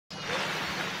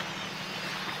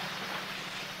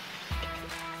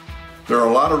There are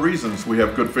a lot of reasons we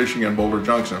have good fishing in Boulder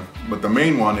Junction, but the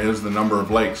main one is the number of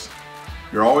lakes.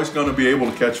 You're always going to be able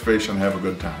to catch fish and have a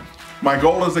good time. My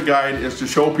goal as a guide is to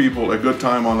show people a good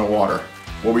time on the water.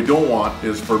 What we don't want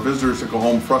is for visitors to go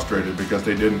home frustrated because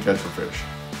they didn't catch a fish.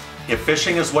 If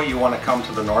fishing is what you want to come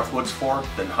to the Northwoods for,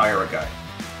 then hire a guide.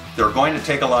 They're going to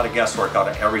take a lot of guesswork out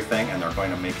of everything, and they're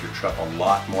going to make your trip a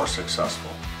lot more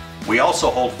successful. We also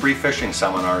hold free fishing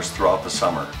seminars throughout the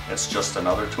summer. It's just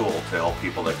another tool to help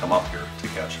people that come up here to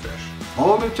catch fish.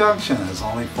 Boulder Junction is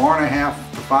only 4.5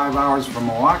 to 5 hours from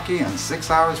Milwaukee and 6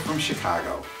 hours from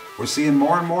Chicago. We're seeing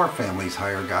more and more families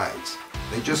hire guides.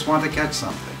 They just want to catch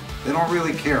something. They don't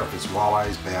really care if it's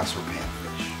walleyes, bass, or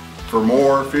panfish. For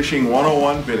more Fishing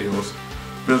 101 videos,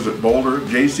 visit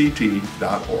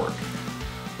boulderjct.org.